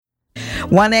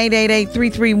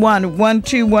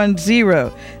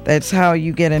1-888-331-1210. That's how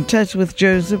you get in touch with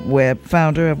Joseph Webb,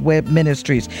 founder of Webb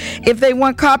Ministries. If they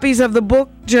want copies of the book,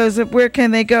 Joseph, where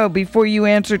can they go before you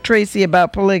answer Tracy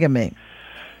about polygamy?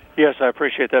 Yes, I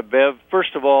appreciate that, Bev.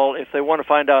 First of all, if they want to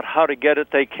find out how to get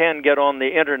it, they can get on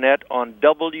the Internet on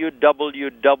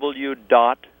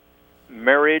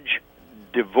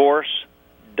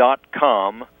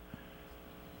www.marriagedivorce.com,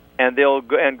 and they'll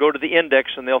go to the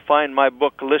index, and they'll find my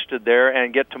book listed there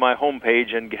and get to my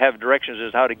homepage and have directions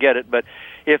as how to get it. But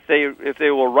if they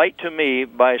will write to me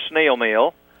by snail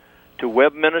mail to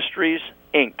Webb Ministries,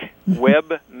 Inc.,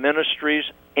 Webb Ministries,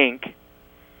 Inc.,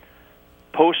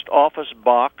 Post Office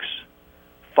Box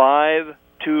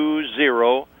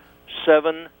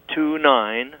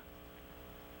 520729.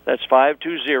 That's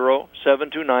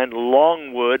 520729,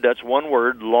 Longwood, that's one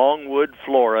word, Longwood,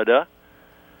 Florida,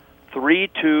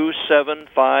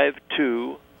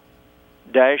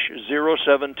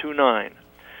 32752-0729.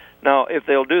 Now, if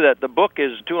they'll do that, the book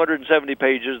is 270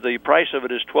 pages. The price of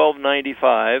it is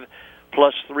 $12.95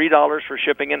 plus $3 for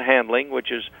shipping and handling,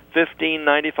 which is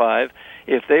 $15.95.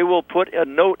 If they will put a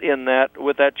note in that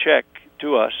with that check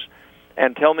to us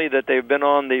and tell me that they've been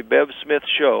on the Bev Smith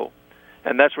show,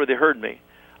 and that's where they heard me,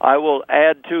 I will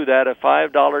add to that a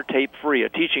 $5 tape free, a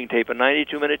teaching tape, a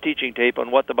 92-minute teaching tape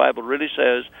on what the Bible really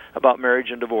says about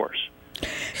marriage and divorce.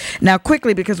 Now,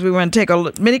 quickly, because we want to take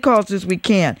as many calls as we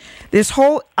can, this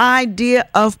whole idea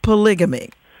of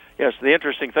polygamy. Yes, the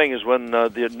interesting thing is when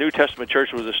the New Testament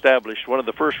church was established, one of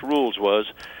the first rules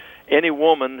was any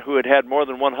woman who had had more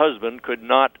than one husband could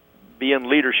not be in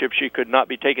leadership. She could not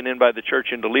be taken in by the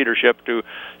church into leadership to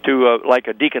like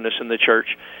a deaconess in the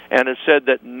church. And it said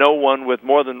that no one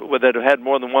that had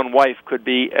more than one wife could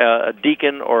be a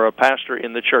deacon or a pastor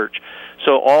in the church.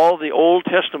 So all the Old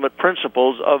Testament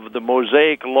principles of the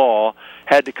Mosaic law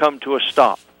had to come to a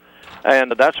stop.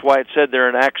 And that's why it said there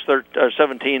in Acts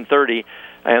 17:30,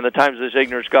 and the times of this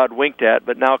ignorance God winked at,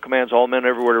 but now commands all men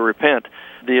everywhere to repent.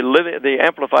 The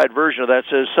Amplified version of that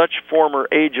says, such former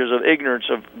ages of ignorance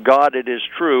of God, it is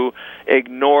true,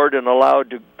 ignored and allowed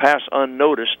to pass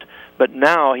unnoticed, but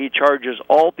now he charges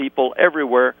all people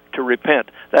everywhere to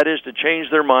repent. That is, to change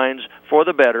their minds for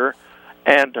the better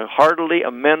and to heartily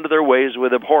amend their ways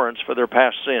with abhorrence for their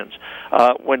past sins.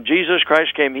 When Jesus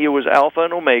Christ came, he was Alpha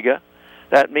and Omega.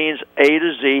 That means A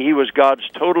to Z. He was God's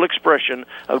total expression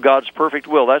of God's perfect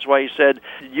will. That's why he said,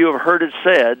 you have heard it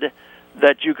said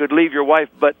that you could leave your wife,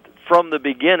 but from the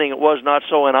beginning it was not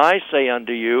so. And I say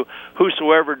unto you,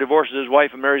 whosoever divorces his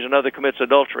wife and marries another commits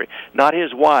adultery. Not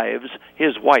his wives,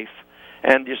 his wife.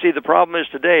 And you see, the problem is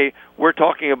today we're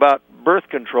talking about birth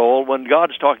control when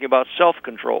God's talking about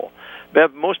self-control.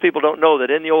 Bev, most people don't know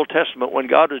that in the Old Testament, when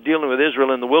God was dealing with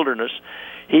Israel in the wilderness,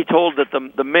 he told that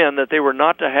the men that they were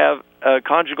not to have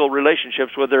conjugal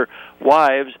relationships with their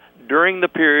wives during their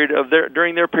period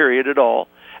at all,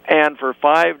 and for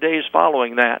 5 days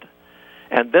following that,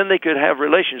 and then they could have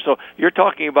relations. So you're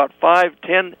talking about 5,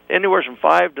 10, anywhere from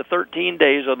 5 to 13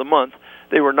 days of the month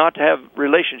they were not to have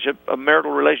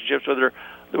marital relationships with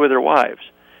their wives,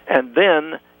 and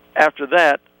then after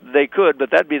that they could,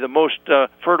 but that'd be the most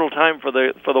fertile time for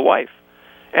the wife.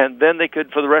 And then they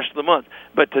could for the rest of the month.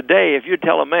 But today, if you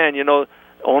tell a man,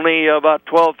 only about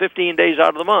 12, 15 days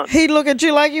out of the month, he'd look at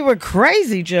you like you were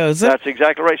crazy, Joseph. That's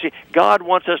exactly right. See, God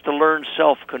wants us to learn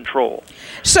self-control.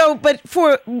 So, but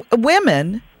for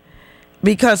women,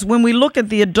 because when we look at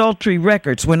the adultery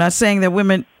records, we're not saying that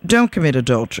women don't commit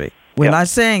adultery. We're not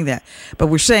saying that. But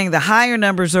we're saying the higher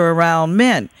numbers are around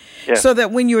men. Yeah. So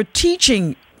that when you're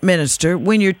teaching minister,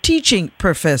 when you're teaching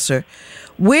professor,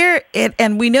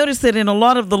 and we notice that in a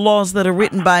lot of the laws that are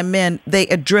written by men, they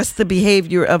address the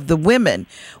behavior of the women.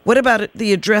 What about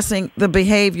the addressing the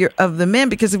behavior of the men?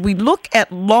 Because if we look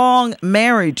at long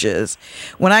marriages,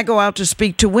 when I go out to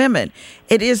speak to women,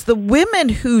 it is the women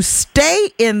who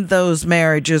stay in those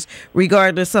marriages,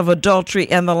 regardless of adultery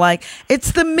and the like.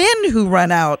 It's the men who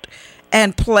run out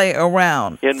and play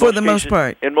around for the most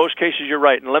part. In most cases, you're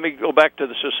right. And let me go back to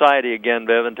the society again,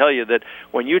 Bev, and tell you that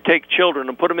when you take children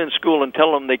and put them in school and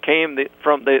tell them they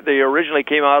originally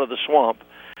came out of the swamp,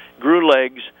 grew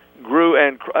legs, grew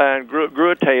a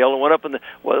tail, and went up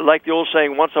like the old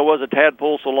saying, once I was a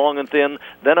tadpole so long and thin,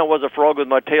 then I was a frog with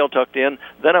my tail tucked in,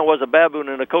 then I was a baboon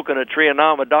in a coconut tree, and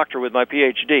now I'm a doctor with my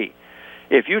PhD.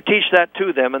 If you teach that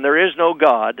to them, and there is no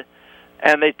God,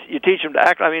 and you teach them to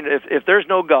act. I mean, if there's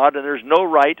no God and there's no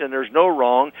right and there's no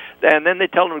wrong, and then they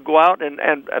tell them to go out and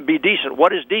be decent.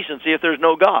 What is decency if there's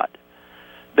no God?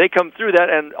 They come through that,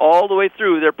 and all the way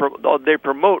through, they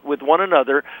promote with one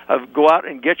another of go out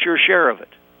and get your share of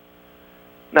it.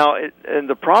 Now, and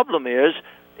the problem is,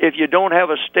 if you don't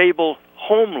have a stable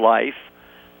home life,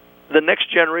 the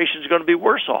next generation is going to be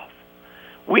worse off.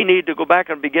 We need to go back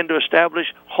and begin to establish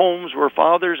homes where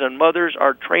fathers and mothers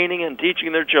are training and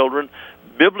teaching their children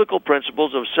biblical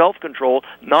principles of self-control,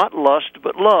 not lust,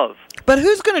 but love. But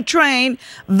who's going to train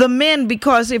the men?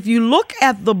 Because if you look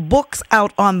at the books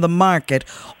out on the market,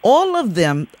 all of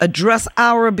them address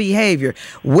our behavior.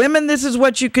 Women, this is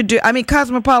what you could do. I mean,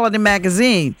 Cosmopolitan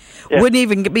magazine wouldn't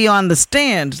even be on the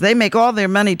stands. They make all their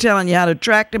money telling you how to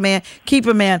attract a man, keep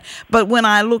a man. But when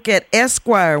I look at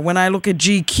Esquire, when I look at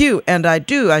GQ, and I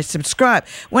subscribe.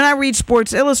 When I read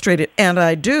Sports Illustrated, and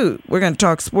I do. We're going to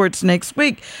talk sports next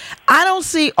week. I don't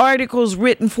see articles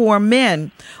written for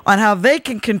men on how they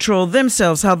can control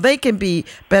themselves, how they can be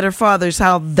better fathers,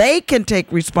 how they can take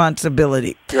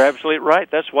responsibility. You're absolutely right.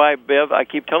 That's why, Bev, I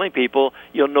keep telling people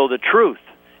you'll know the truth,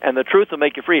 and the truth will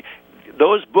make you free.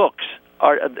 Those books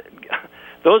are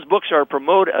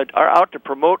out to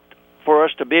promote for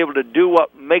us to be able to do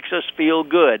what makes us feel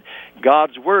good.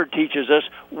 God's Word teaches us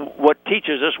what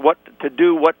to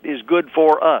do, what is good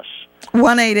for us.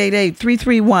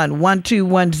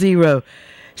 1-888-331-1210.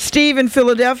 Steve in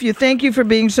Philadelphia, thank you for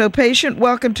being so patient.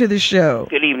 Welcome to the show.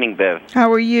 Good evening, Bev.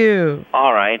 How are you?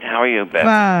 All right. How are you, Bev?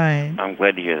 Fine. I'm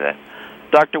glad to hear that.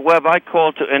 Dr. Webb, I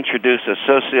called to introduce a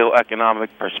socioeconomic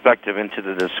perspective into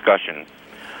the discussion.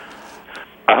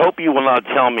 I hope you will not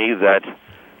tell me that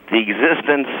the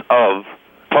existence of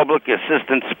public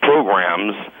assistance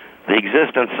programs, the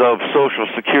existence of Social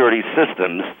Security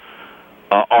systems,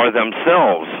 are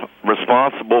themselves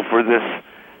responsible for this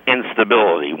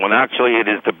instability, when actually it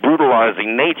is the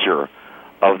brutalizing nature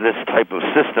of this type of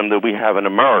system that we have in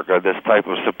America, this type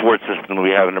of support system that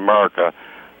we have in America,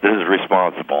 that is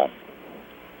responsible.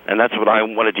 And that's what I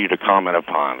wanted you to comment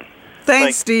upon.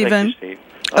 Thanks, Stephen. Thank you, Steve.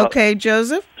 Okay,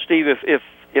 Joseph? Steve,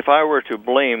 if I were to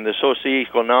blame the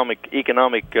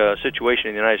socioeconomic situation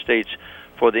in the United States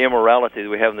for the immorality that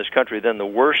we have in this country, then the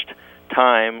worst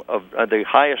time of the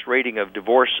highest rating of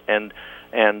divorce and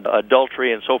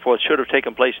adultery and so forth should have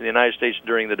taken place in the United States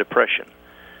during the Depression.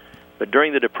 But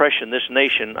during the Depression, this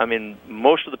nation, I mean,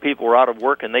 most of the people were out of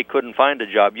work and they couldn't find a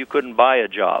job. You couldn't buy a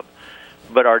job.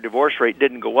 But our divorce rate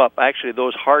didn't go up. Actually,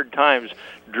 those hard times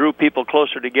drew people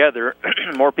closer together.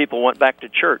 More people went back to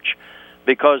church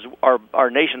because our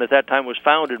nation at that time was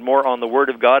founded more on the Word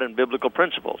of God and biblical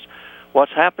principles.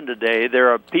 What's happened today,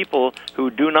 there are people who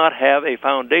do not have a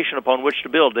foundation upon which to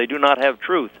build. They do not have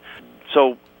truth.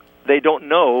 So they don't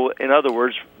know, in other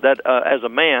words, that as a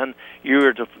man,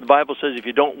 the Bible says if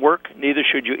you don't work, neither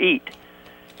should you eat.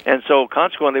 And so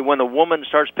consequently, when a woman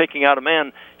starts picking out a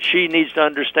man, she needs to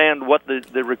understand what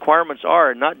the requirements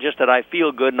are, not just that I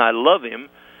feel good and I love him,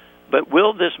 but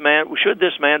should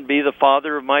this man be the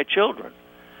father of my children?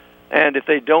 And if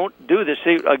they don't do this,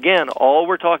 see, again, all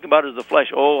we're talking about is the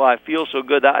flesh. Oh, I feel so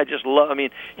good. I just love,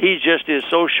 he just is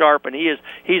so sharp, and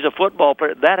he's a football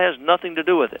player. That has nothing to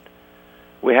do with it.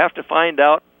 We have to find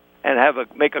out and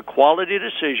make a quality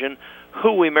decision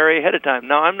who we marry ahead of time.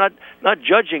 Now, I'm not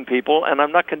judging people, and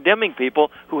I'm not condemning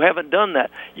people who haven't done that.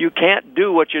 You can't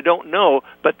do what you don't know,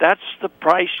 but that's the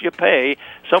price you pay.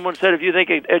 Someone said, if you think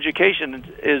education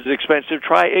is expensive,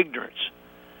 try ignorance.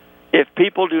 If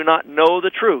people do not know the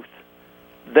truth,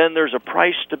 then there's a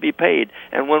price to be paid.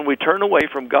 And when we turn away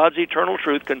from God's eternal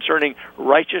truth concerning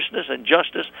righteousness and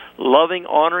justice, loving,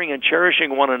 honoring, and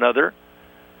cherishing one another,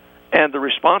 and the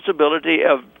responsibility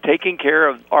of taking care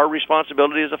of our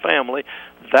responsibility as a family,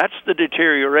 that's the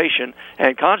deterioration.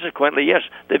 And consequently, yes,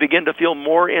 they begin to feel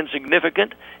more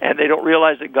insignificant, and they don't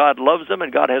realize that God loves them and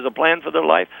God has a plan for their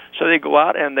life, so they go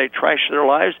out and they trash their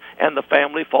lives, and the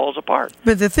family falls apart.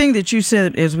 But the thing that you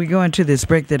said as we go into this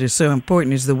break that is so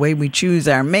important is the way we choose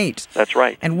our mates. That's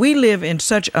right. And we live in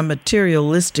such a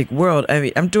materialistic world. I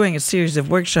mean, I'm doing a series of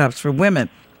workshops for women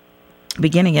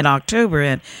beginning in October,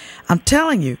 and I'm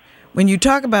telling you, when you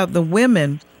talk about the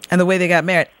women and the way they got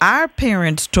married, our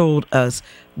parents told us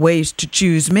ways to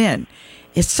choose men.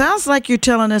 It sounds like you're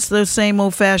telling us those same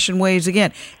old-fashioned ways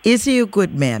again. Is he a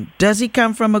good man? Does he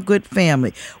come from a good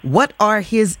family? What are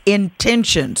his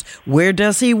intentions? Where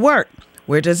does he work?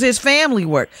 Where does his family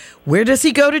work? Where does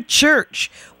he go to church?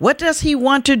 What does he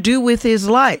want to do with his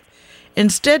life?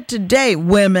 Instead, today,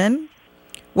 women,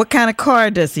 what kind of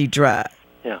car does he drive?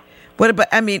 What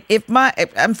about,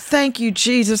 thank you,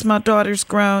 Jesus, my daughter's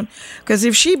grown. Because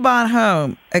if she brought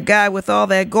home a guy with all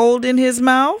that gold in his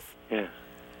mouth,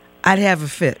 I'd have a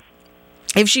fit.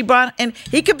 If she brought, and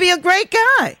he could be a great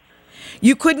guy.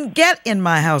 You couldn't get in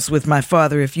my house with my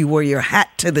father if you wore your hat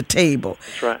to the table.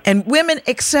 That's right. And women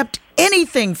accept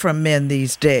anything from men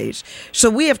these days. So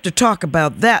we have to talk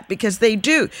about that because they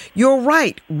do. You're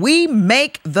right. We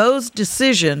make those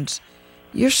decisions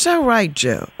You're so right,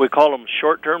 Joe. We call them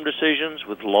short-term decisions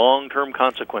with long-term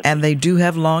consequences. And they do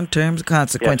have long-term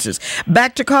consequences. Yes.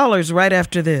 Back to callers right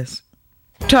after this.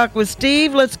 Talk with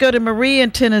Steve. Let's go to Marie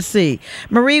in Tennessee.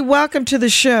 Marie, welcome to the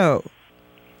show.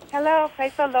 Hello,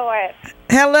 praise the Lord.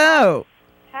 Hello.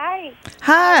 Hi.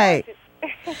 Hi.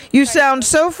 You sound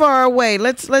so far away.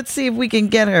 Let's see if we can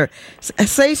get her.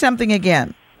 Say something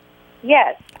again.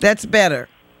 Yes. That's better.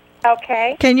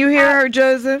 Okay. Can you hear her,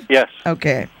 Joseph? Yes.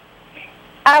 Okay.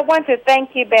 I want to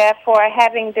thank you, Beth, for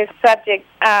having this subject,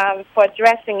 for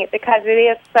addressing it, because it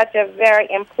is such a very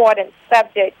important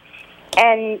subject.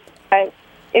 And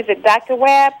is it Dr.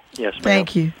 Webb? Yes, ma'am.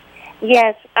 Thank you.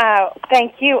 Yes.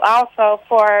 Thank you also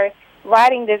for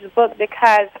writing this book,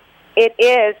 because it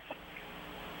is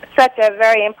such a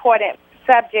very important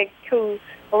subject to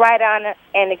write on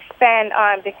and expand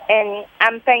on. And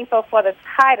I'm thankful for the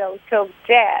title, Till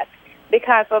Death,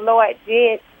 because the Lord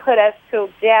did put us till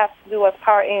death do us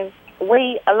part. And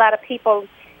a lot of people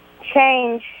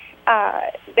change,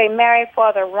 they marry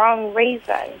for the wrong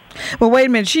reason. Well, wait a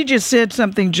minute. She just said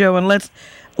something, Joe, and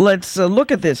let's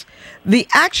look at this. The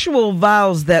actual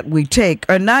vows that we take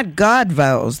are not God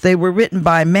vows. They were written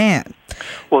by man.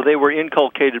 Well, they were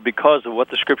inculcated because of what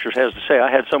the Scriptures has to say.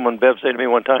 I had someone, Bev, say to me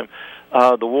one time,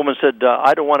 the woman said,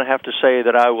 I don't want to have to say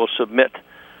that I will submit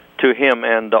to him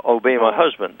and obey my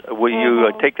husband. Will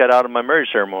you take that out of my marriage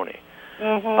ceremony?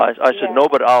 I said, no,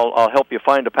 but I'll help you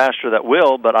find a pastor that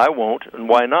will, but I won't. And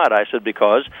why not? I said,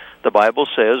 because the Bible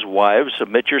says, wives,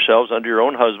 submit yourselves unto your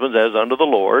own husbands as unto the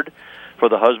Lord. For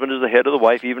the husband is the head of the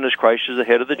wife, even as Christ is the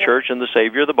head of the church and the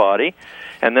Savior of the body.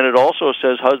 And then it also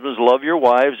says, husbands, love your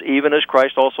wives, even as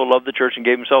Christ also loved the church and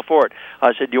gave himself for it.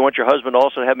 I said, do you want your husband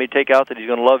also to have me take out that he's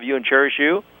going to love you and cherish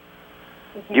you?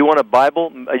 Do you want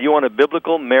a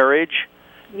biblical marriage?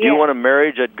 Do you want a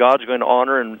marriage that God's going to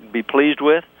honor and be pleased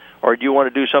with? Or do you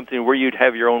want to do something where you'd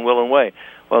have your own will and way?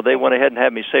 Well, they went ahead and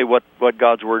had me say what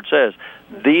God's Word says.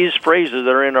 These phrases that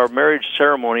are in our marriage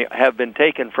ceremony have been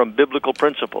taken from biblical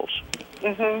principles.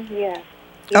 Yes.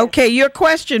 Okay, your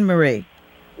question, Marie.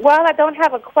 Well, I don't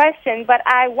have a question, but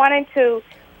I wanted to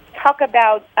talk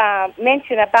about,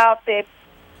 mention about the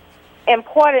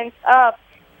importance of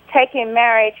taking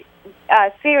marriage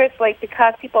seriously,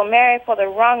 because people marry for the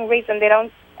wrong reason. They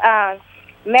don't.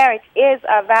 Marriage is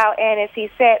a vow, and as he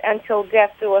said, until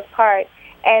death do us part.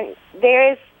 And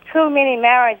there is too many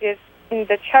marriages in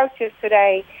the churches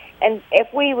today. And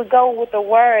if we would go with the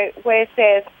word where it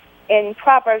says in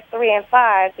Proverbs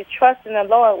 3:5, to trust in the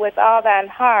Lord with all thine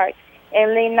heart,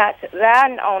 and lean not to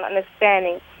thine own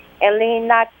understanding, and lean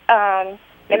not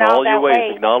in all your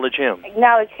ways acknowledge him.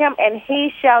 Acknowledge him, and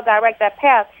he shall direct that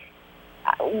path.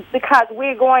 Because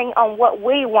we're going on what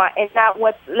we want and not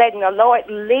what's letting the Lord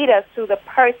lead us to the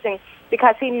person,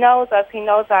 because he knows us. He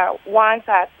knows our wants,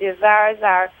 our desires,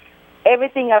 our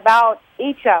everything about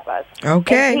each of us.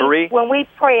 Okay. Marie? When we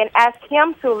pray and ask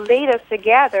him to lead us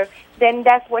together, then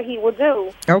that's what he will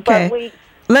do. Okay.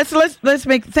 But let's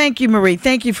make. Thank you, Marie.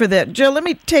 Thank you for that, Joe. Let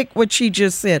me take what she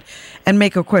just said and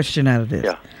make a question out of this.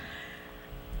 Yeah.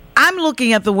 I'm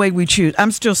looking at the way we choose.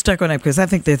 I'm still stuck on that because I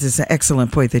think that is an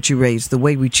excellent point that you raised, the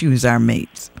way we choose our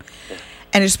mates.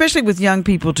 And especially with young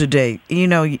people today, you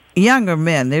know, younger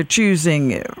men, they're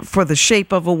choosing for the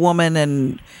shape of a woman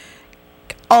and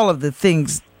all of the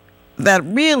things that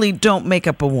really don't make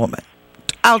up a woman.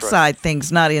 Outside things,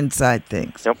 not inside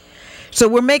things. Yep. So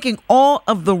we're making all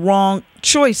of the wrong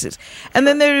choices. And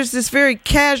then there's this very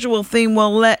casual thing,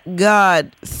 well, let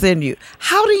God send you.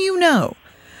 How do you know?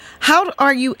 How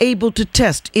are you able to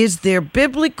test? Is there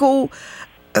biblical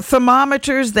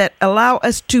thermometers that allow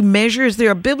us to measure? Is there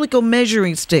a biblical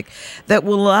measuring stick that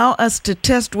will allow us to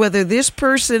test whether this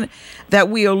person that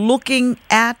we are looking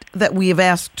at, that we have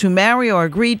asked to marry or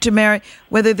agreed to marry,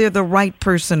 whether they're the right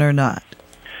person or not?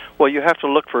 Well, you have to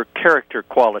look for character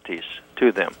qualities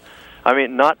to them. I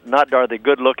mean, not are they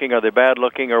good looking, are they bad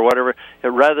looking, or whatever.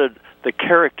 Rather, the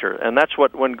character, and that's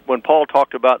what when Paul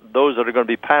talked about those that are going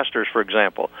to be pastors, for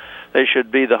example, they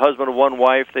should be the husband of one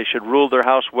wife. They should rule their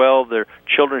house well. Their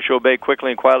children should obey quickly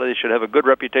and quietly. They should have a good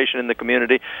reputation in the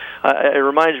community. It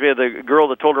reminds me of the girl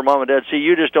that told her mom and dad, "See,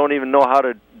 you just don't even know how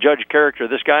to judge character.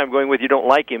 This guy I'm going with, you don't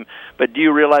like him, but do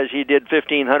you realize he did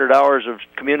 1,500 hours of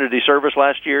community service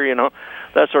last year? You know,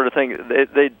 that sort of thing.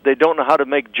 They don't know how to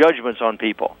make judgments on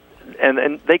people."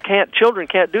 And they can't. Children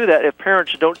can't do that if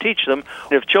parents don't teach them.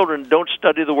 If children don't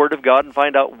study the Word of God and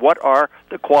find out what are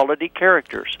the quality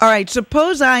characters. All right.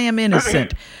 Suppose I am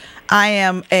innocent. I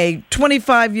am a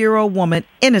 25-year-old woman,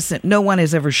 innocent. No one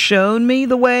has ever shown me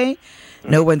the way.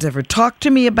 No one's ever talked to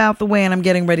me about the way, and I'm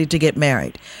getting ready to get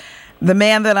married. The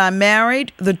man that I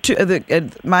married,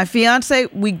 my fiance,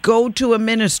 we go to a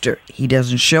minister. He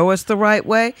doesn't show us the right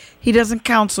way. He doesn't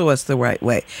counsel us the right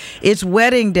way. It's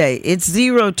wedding day. It's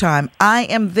 0 time. I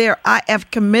am there. I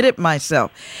have committed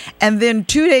myself. And then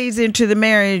 2 days into the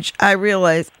marriage, I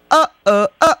realized,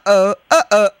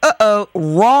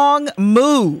 wrong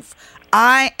move.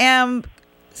 I am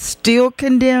still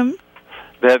condemned.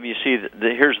 Bev, you see,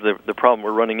 here's the problem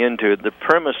we're running into. The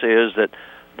premise is that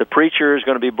the preacher is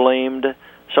going to be blamed.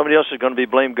 Somebody else is going to be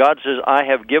blamed. God says, I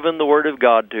have given the Word of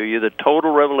God to you, the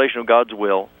total revelation of God's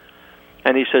will.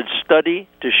 And he said, study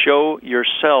to show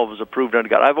yourselves approved unto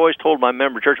God. I've always told my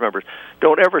church members,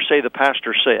 don't ever say the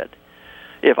pastor said.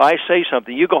 If I say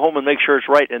something, you go home and make sure it's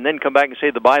right, and then come back and say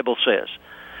the Bible says.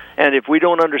 And if we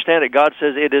don't understand it, God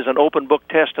says it is an open book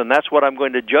test, and that's what I'm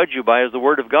going to judge you by, is the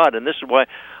Word of God. And this is why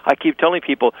I keep telling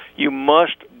people, you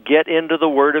must get into the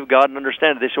Word of God and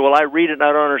understand it. They say, well, I read it and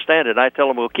I don't understand it. And I tell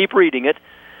them, well, keep reading it,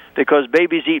 because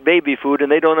babies eat baby food, and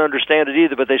they don't understand it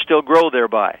either, but they still grow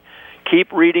thereby.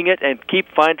 Keep reading it and keep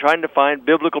trying to find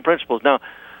biblical principles. Now,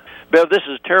 Bev, this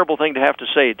is a terrible thing to have to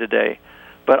say today,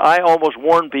 but I almost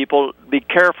warn people, be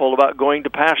careful about going to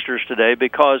pastors today,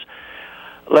 because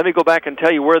let me go back and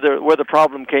tell you where the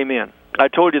problem came in. I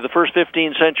told you the first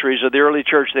 15 centuries of the early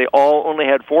church, they all only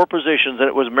had 4 positions, and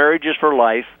it was marriages for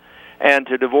life, and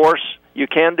to divorce, you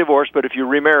can divorce, but if you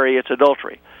remarry, it's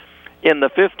adultery. In the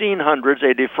 1500s,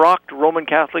 a defrocked Roman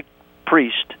Catholic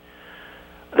priest,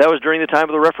 that was during the time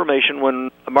of the Reformation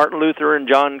when Martin Luther and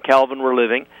John Calvin were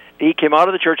living, he came out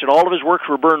of the church, and all of his works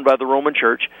were burned by the Roman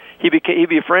Church. He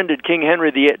befriended King Henry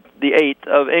VIII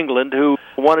of England, who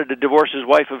wanted to divorce his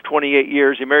wife of 28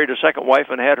 years. He married a second wife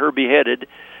and had her beheaded,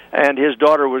 and his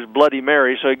daughter was Bloody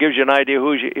Mary, so it gives you an idea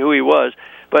who he was.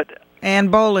 But Anne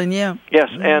Boleyn, yeah. Yes,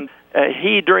 and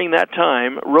he, during that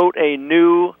time, wrote a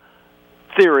new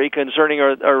theory concerning,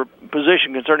 or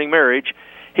position concerning marriage.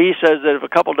 He says that if a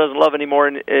couple doesn't love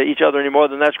each other anymore,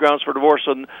 then that's grounds for divorce.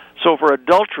 So for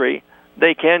adultery,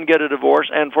 they can get a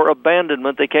divorce, and for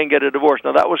abandonment, they can get a divorce.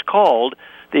 Now, that was called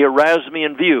the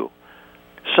Erasmian view.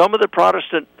 Some of the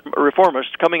Protestant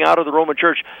reformists coming out of the Roman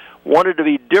Church wanted to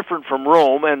be different from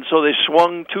Rome, and so they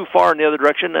swung too far in the other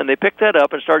direction, and they picked that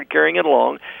up and started carrying it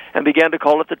along and began to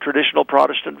call it the traditional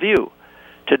Protestant view.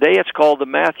 Today, it's called the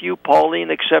Matthew-Pauline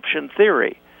exception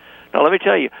theory. Now, let me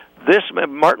tell you,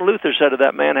 Martin Luther said of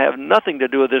that man, have nothing to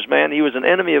do with this man. He was an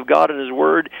enemy of God and His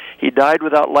Word. He died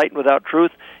without light and without truth.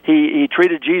 He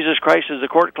treated Jesus Christ as a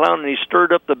court clown, and he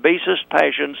stirred up the basest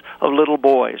passions of little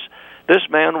boys. This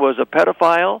man was a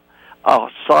pedophile, a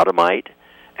sodomite,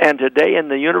 and today in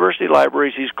the university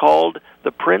libraries he's called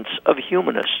the Prince of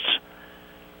Humanists.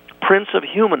 Prince of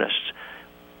Humanists.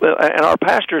 And our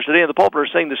pastors today in the pulpit are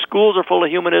saying the schools are full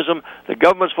of humanism, the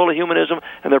government's full of humanism,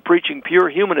 and they're preaching pure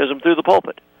humanism through the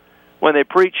pulpit when they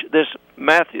preach this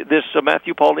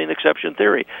Matthew-Pauline exception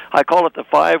theory. I call it the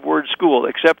 5-word school,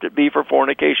 except it be for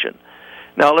fornication.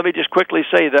 Now, let me just quickly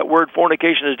say that word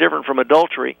fornication is different from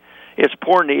adultery. It's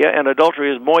porneia, and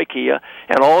adultery is moikia.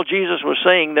 And all Jesus was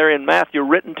saying there in Matthew,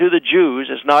 written to the Jews,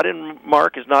 it's not in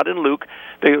Mark, it's not in Luke,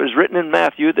 it was written in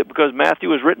Matthew, that because Matthew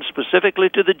was written specifically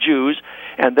to the Jews,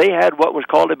 and they had what was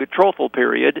called a betrothal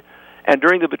period. And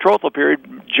during the betrothal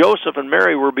period, Joseph and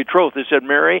Mary were betrothed. They said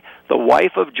Mary, the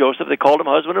wife of Joseph, they called them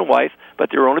husband and wife,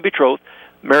 but they were only betrothed.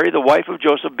 Mary, the wife of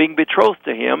Joseph, being betrothed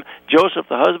to him, Joseph,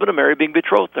 the husband of Mary, being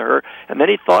betrothed to her, and then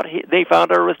they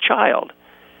found her with child.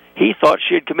 He thought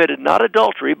she had committed not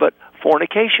adultery, but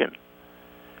fornication.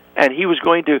 And he was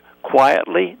going to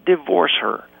quietly divorce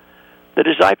her. The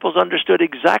disciples understood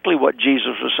exactly what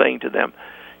Jesus was saying to them.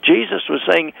 Jesus was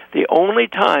saying the only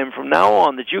time from now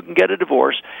on that you can get a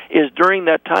divorce is during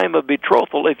that time of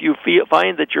betrothal if you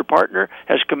find that your partner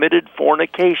has committed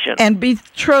fornication. And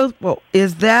betrothal,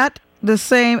 is that the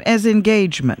same as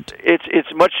engagement?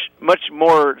 It's much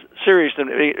more serious than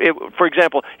for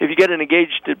example, if you get an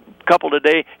engaged couple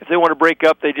today, if they want to break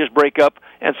up, they just break up,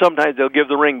 and sometimes they'll give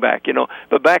the ring back,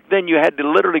 But back then you had to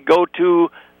literally go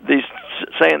to the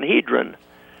Sanhedrin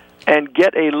and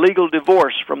get a legal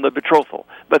divorce from the betrothal.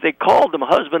 But they called them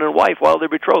husband and wife while they're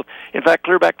betrothed. In fact,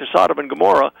 clear back to Sodom and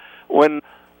Gomorrah, when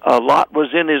Lot was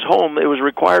in his home, it was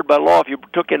required by law, if you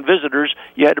took in visitors,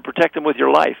 you had to protect them with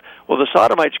your life. Well, the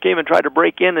Sodomites came and tried to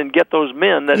break in and get those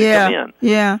men that had come in.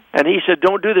 Yeah. And he said,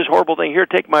 don't do this horrible thing. Here,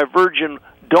 take my virgin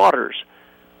daughters.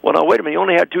 Well, now, wait a minute. He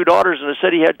only had 2 daughters, and it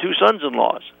said he had 2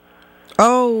 sons-in-laws.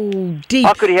 Oh, deep.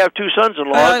 How could he have 2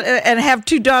 sons-in-laws? And have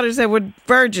 2 daughters that were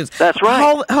virgins. That's right.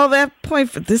 Hold that point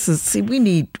for this is, see, we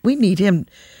need him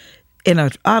in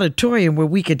an auditorium where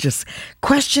we could just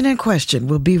question and question.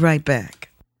 We'll be right back.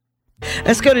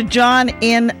 Let's go to John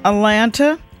in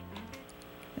Atlanta.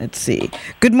 Let's see.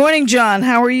 Good morning, John.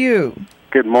 How are you?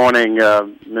 Good morning,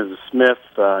 Mrs. Smith.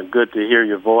 Good to hear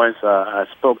your voice. I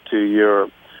spoke to your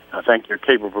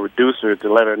capable producer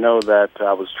to let her know that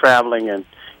I was traveling and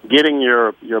getting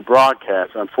your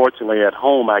broadcast. Unfortunately, at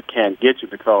home I can't get you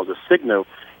because the signal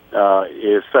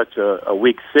is such a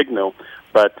weak signal.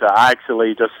 But I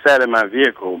actually just sat in my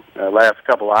vehicle last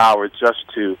couple of hours just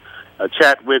to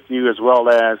chat with you, as well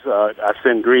as I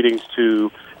send greetings to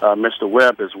Mr.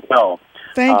 Webb as well.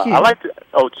 Thank you.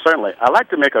 Certainly. I'd like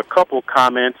to make a couple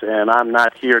comments, and I'm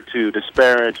not here to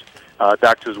disparage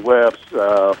Dr.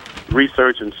 Webb's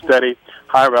research and study.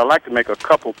 However, I'd like to make a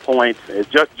couple points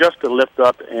just to lift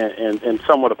up in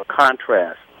somewhat of a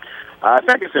contrast. I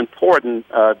think it's important,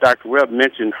 Dr. Webb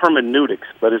mentioned hermeneutics,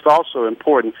 but it's also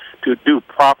important to do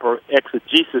proper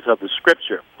exegesis of the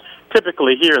Scripture.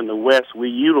 Typically here in the West, we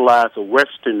utilize a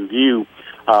Western view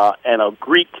and a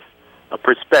Greek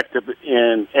perspective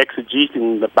in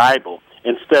exegeting the Bible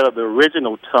instead of the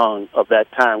original tongue of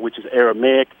that time, which is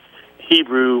Aramaic,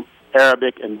 Hebrew,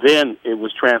 Arabic, and then it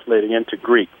was translated into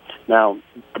Greek. Now,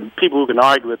 people who can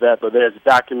argue with that, but there's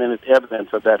documented evidence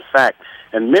of that fact.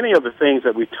 And many of the things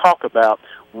that we talk about,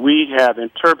 we have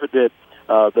interpreted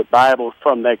the Bible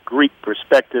from that Greek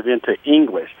perspective into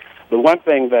English. The one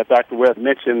thing that Dr. Webb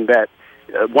mentioned, that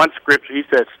one scripture, he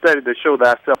said, study to show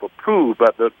thyself approved,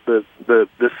 but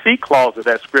the C clause of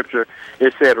that scripture,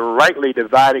 it said, rightly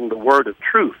dividing the word of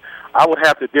truth. I would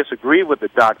have to disagree with the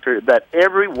doctor that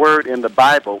every word in the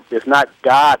Bible is not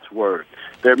God's word.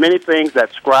 There are many things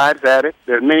that scribes added.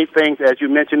 There are many things, as you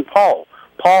mentioned, Paul.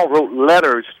 Paul wrote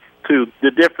letters to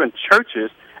the different churches,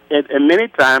 and many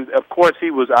times, of course,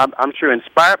 he was, I'm sure,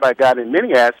 inspired by God in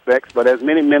many aspects, but as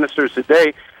many ministers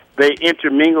today, they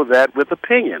intermingle that with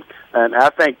opinion. And I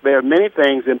think there are many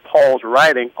things in Paul's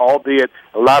writing, albeit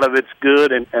a lot of it's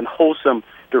good and wholesome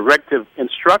directive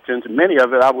instructions. Many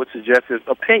of it, I would suggest, is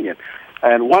opinion.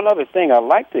 And one other thing I'd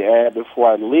like to add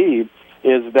before I leave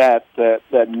is that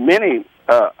many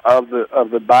of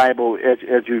the Bible,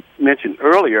 as you mentioned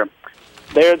earlier,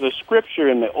 there's a scripture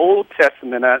in the Old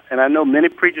Testament, and I know many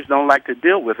preachers don't like to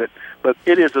deal with it, but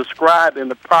it is ascribed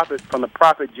in from the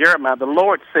prophet Jeremiah. The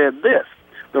Lord said this.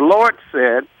 The Lord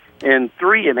said in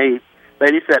 3:8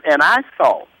 that he said, and I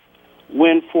saw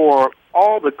when for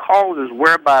all the causes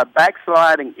whereby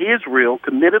backsliding Israel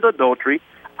committed adultery,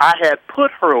 I had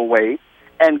put her away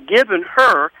and given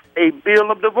her a bill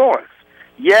of divorce.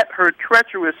 Yet her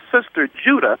treacherous sister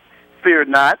Judah feared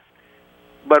not,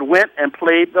 but went and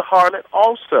played the harlot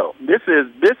also. This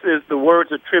is the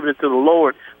words attributed to the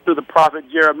Lord through the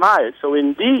prophet Jeremiah. So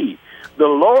indeed, the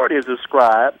Lord is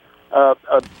ascribed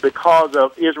because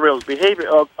of Israel's behavior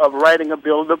of writing a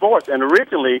bill of divorce. And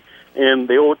originally in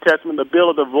the Old Testament, the bill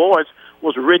of divorce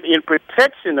was written in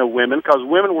protection of women because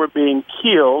women were being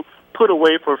killed, put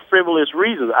away for frivolous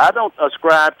reasons. I don't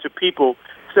ascribe to people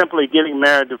simply getting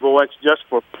married, divorced just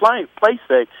for play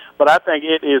sake, but I think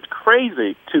it is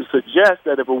crazy to suggest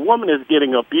that if a woman is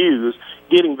getting abused,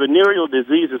 getting venereal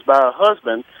diseases by her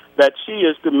husband, that she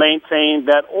is to maintain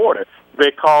that order.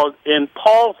 Because in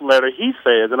Paul's letter, he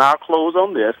says, and I'll close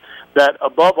on this, that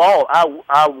above all,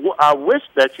 I wish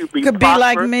that you be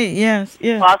like me, yes.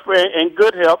 Prosper in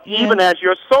good health, even as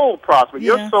your soul prospers.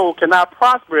 Yeah. Your soul cannot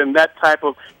prosper in that type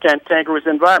of cantankerous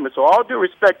environment. So, all due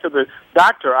respect to the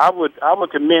doctor, I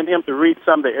would commend him to read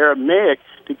some of the Aramaic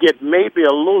to get maybe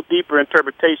a little deeper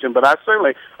interpretation. But I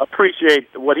certainly appreciate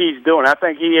what he's doing. I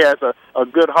think he has a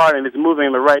good heart and is moving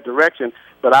in the right direction.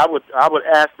 But I would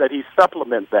ask that he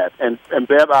supplement that. And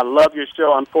Bev, I love your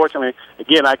show. Unfortunately,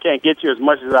 again, I can't get you as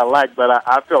much as I like, but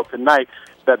I felt tonight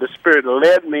that the Spirit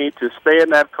led me to stay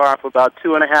in that car for about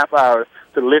 2.5 hours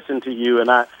to listen to you, and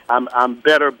I'm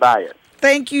better by it.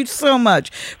 Thank you so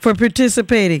much for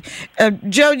participating.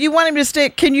 Joe, you want him to stay?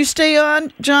 Can you stay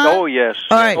on, John? Oh, yes.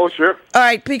 All right. Oh, sure. All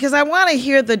right, because I want to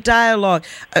hear the dialogue.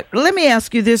 Let me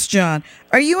ask you this, John.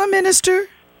 Are you a minister?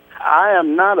 I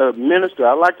am not a minister.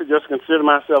 I like to just consider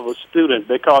myself a student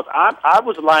because I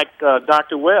was like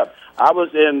Dr. Webb. I was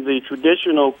in the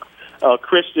traditional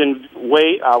Christian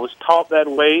way. I was taught that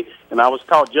way, and I was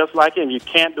taught just like him. You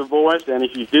can't divorce, and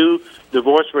if you do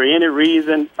divorce for any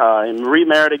reason and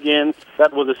remarried again,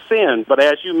 that was a sin. But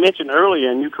as you mentioned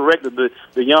earlier, and you corrected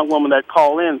the young woman that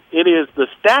called in, it is the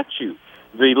statute,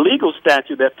 the legal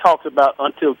statute that talks about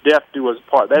until death do us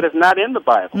part. That is not in the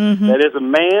Bible. Mm-hmm. That is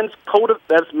man's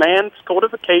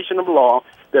codification of law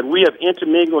that we have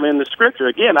intermingled in the Scripture.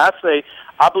 Again, I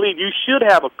believe you should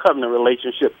have a covenant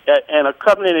relationship, and a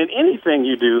covenant in anything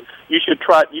you do. You should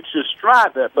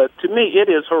strive that. But to me, it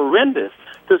is horrendous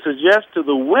to suggest to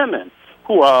the women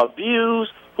who are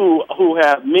abused, who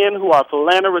have men who are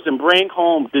philanderests and bring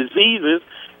home diseases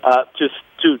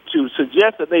to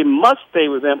suggest that they must stay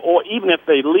with them, or even if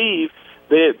they leave,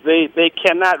 they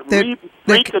cannot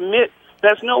recommit.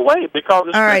 There's no way,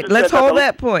 because all right, let's hold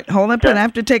that point. Hold that point. I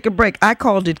have to take a break. I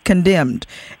called it condemned,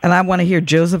 and I want to hear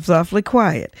Joseph's awfully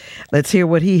quiet. Let's hear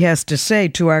what he has to say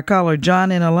to our caller,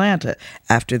 John in Atlanta,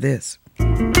 after this.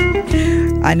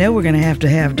 I know we're going to have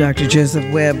Dr.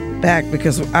 Joseph Webb back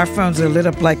because our phones are lit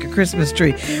up like a Christmas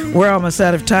tree. We're almost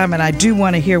out of time, and I do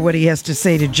want to hear what he has to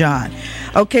say to John.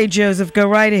 Okay, Joseph, go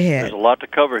right ahead. There's a lot to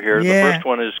cover here. Yeah. The first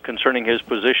one is concerning his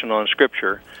position on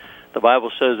Scripture. The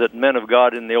Bible says that men of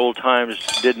God in the old times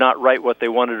did not write what they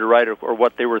wanted to write or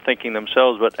what they were thinking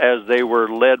themselves, but as they were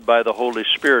led by the Holy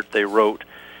Spirit, they wrote.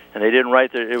 And they didn't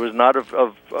write that. It was not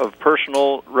of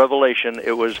personal revelation.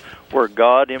 It was where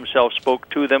God himself spoke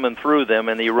to them and through them,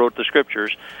 and he wrote the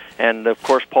Scriptures. And, of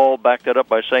course, Paul backed that up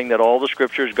by saying that all the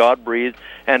Scriptures God breathed,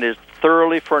 and it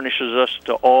thoroughly furnishes us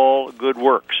to all good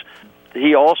works.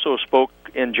 He also spoke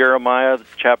in Jeremiah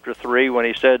chapter 3 when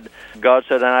he said, God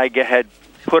said, and I had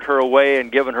put her away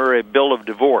and given her a bill of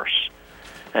divorce.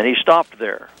 And he stopped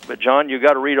there. But, John, you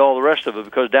got to read all the rest of it,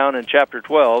 because down in chapter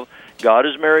 12, God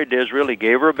is married to Israel. He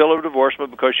gave her a bill of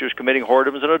divorcement because she was committing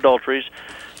whoredoms and adulteries.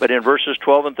 But in verses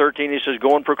 12 and 13, he says,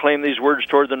 Go and proclaim these words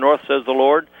toward the north, says the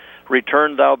Lord.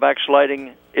 Return, thou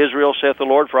backsliding Israel, saith the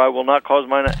Lord, for I will not cause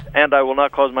mine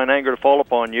anger to fall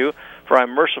upon you. For I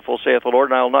am merciful, saith the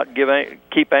Lord, and I will not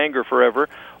keep anger forever.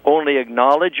 Only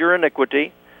acknowledge your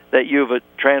iniquity, that you have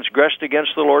transgressed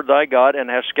against the Lord thy God, and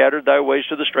hast scattered thy ways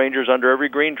to the strangers under every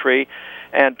green tree,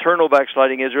 and turn, O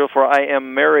backsliding Israel, for I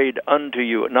am married unto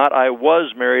you. Not I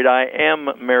was married, I am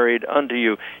married unto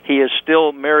you. He is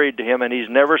still married to him, and he's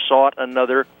never sought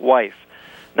another wife.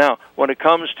 Now, when it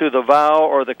comes to the vow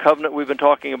or the covenant we've been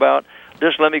talking about,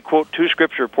 just let me quote two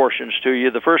scripture portions to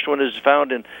you. The first one is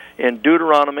found in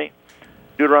Deuteronomy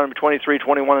 23,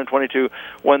 21, and 22.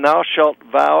 When thou shalt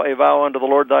vow a vow unto the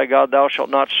Lord thy God, thou shalt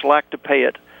not slack to pay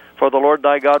it. For the Lord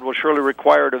thy God will surely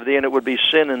require it of thee, and it would be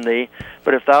sin in thee.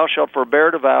 But if thou shalt forbear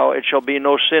to vow, it shall be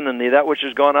no sin in thee. That which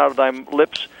is gone out of thy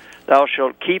lips thou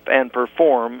shalt keep and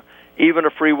perform, even a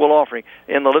free will offering.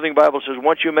 In the Living Bible it says,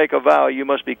 once you make a vow, you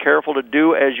must be careful to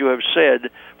do as you have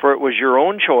said, for it was your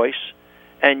own choice,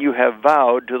 and you have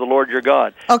vowed to the Lord your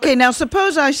God. Okay, now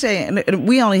suppose I say, and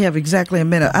we only have exactly a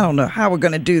minute. I don't know how we're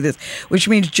going to do this, which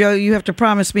means, Joe, you have to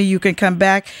promise me you can come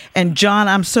back. And John,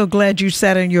 I'm so glad you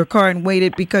sat in your car and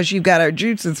waited because you got our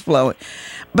juices flowing.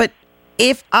 But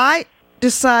if I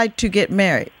decide to get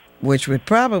married, which would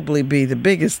probably be the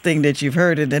biggest thing that you've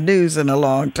heard in the news in a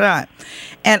long time,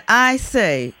 and I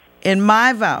say in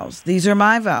my vows, these are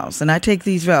my vows, and I take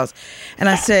these vows, and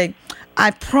I say,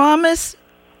 I promise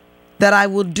that I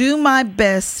will do my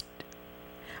best.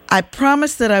 I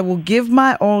promise that I will give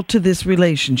my all to this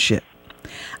relationship.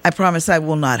 I promise I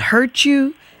will not hurt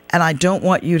you, and I don't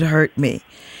want you to hurt me.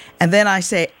 And then I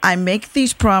say, I make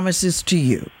these promises to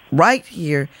you right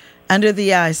here under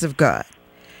the eyes of God.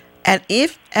 And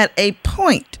if at a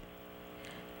point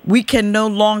we can no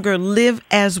longer live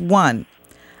as one,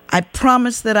 I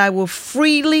promise that I will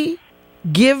freely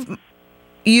give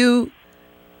you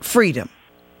freedom.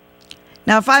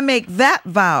 Now, if I make that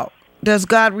vow, does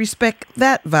God respect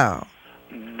that vow?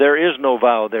 There is no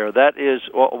vow there. That is,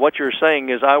 what you're saying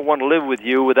is, I want to live with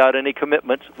you without any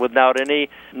commitments, without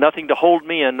nothing to hold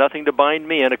me in, nothing to bind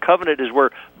me in. A covenant is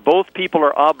where both people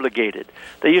are obligated.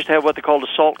 They used to have what they called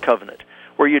a salt covenant,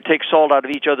 where you take salt out of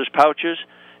each other's pouches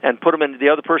and put them in the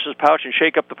other person's pouch and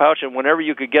shake up the pouch, and whenever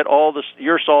you could get all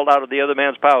your salt out of the other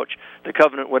man's pouch, the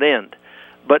covenant would end.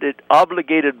 But it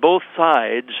obligated both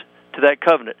sides to that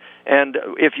covenant. And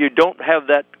if you don't have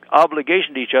that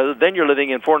obligation to each other, then you're living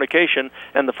in fornication,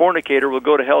 and the fornicator will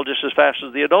go to hell just as fast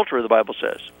as the adulterer, the Bible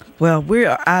says. Well, we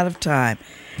are out of time.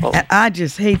 And I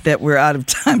just hate that we're out of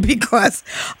time because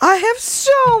I have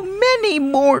so many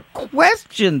more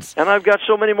questions. And I've got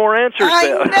so many more answers. I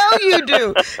know you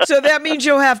do. So that means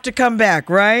you'll have to come back,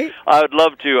 right? I would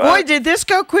love to. Boy, did this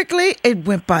go quickly. It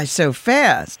went by so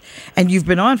fast. And you've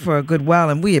been on for a good while,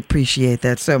 and we appreciate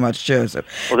that so much, Joseph.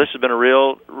 Well, this has been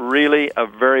really a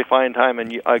very fine time.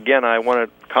 And again, I want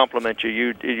to compliment you.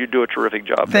 You do a terrific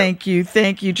job. Thank you,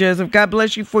 Joseph. God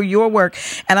bless you for your work.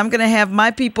 And I'm going to have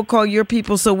my people call your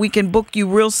people so we can book you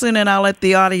real soon, and I'll let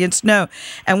the audience know.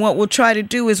 And what we'll try to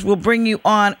do is we'll bring you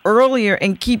on earlier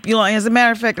and keep you on. As a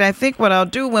matter of fact, I think what I'll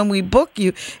do when we book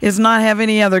you is not have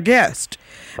any other guest.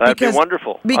 That'd be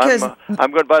wonderful. Because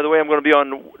I'm going. By the way, I'm going to be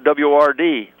on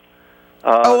WRD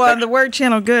On the Word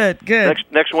Channel. Good.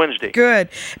 Next Wednesday. Good.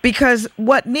 Because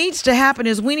what needs to happen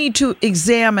is we need to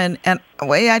examine, and the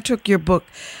way I took your book,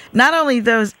 not only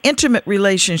those intimate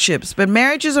relationships, but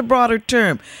marriage is a broader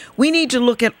term. We need to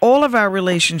look at all of our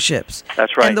relationships.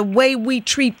 That's right. And the way we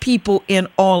treat people in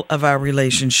all of our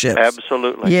relationships.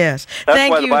 Absolutely. Yes. That's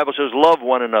why the Bible says love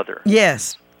one another.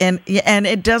 Yes. And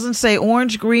it doesn't say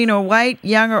orange, green, or white,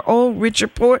 young or old, rich or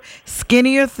poor,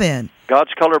 skinny or thin.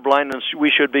 God's colorblind, and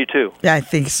we should be too. I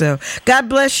think so. God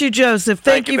bless you, Joseph.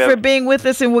 Thank you for being with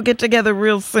us, and we'll get together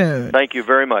real soon. Thank you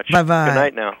very much. Bye-bye. Good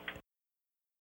night now.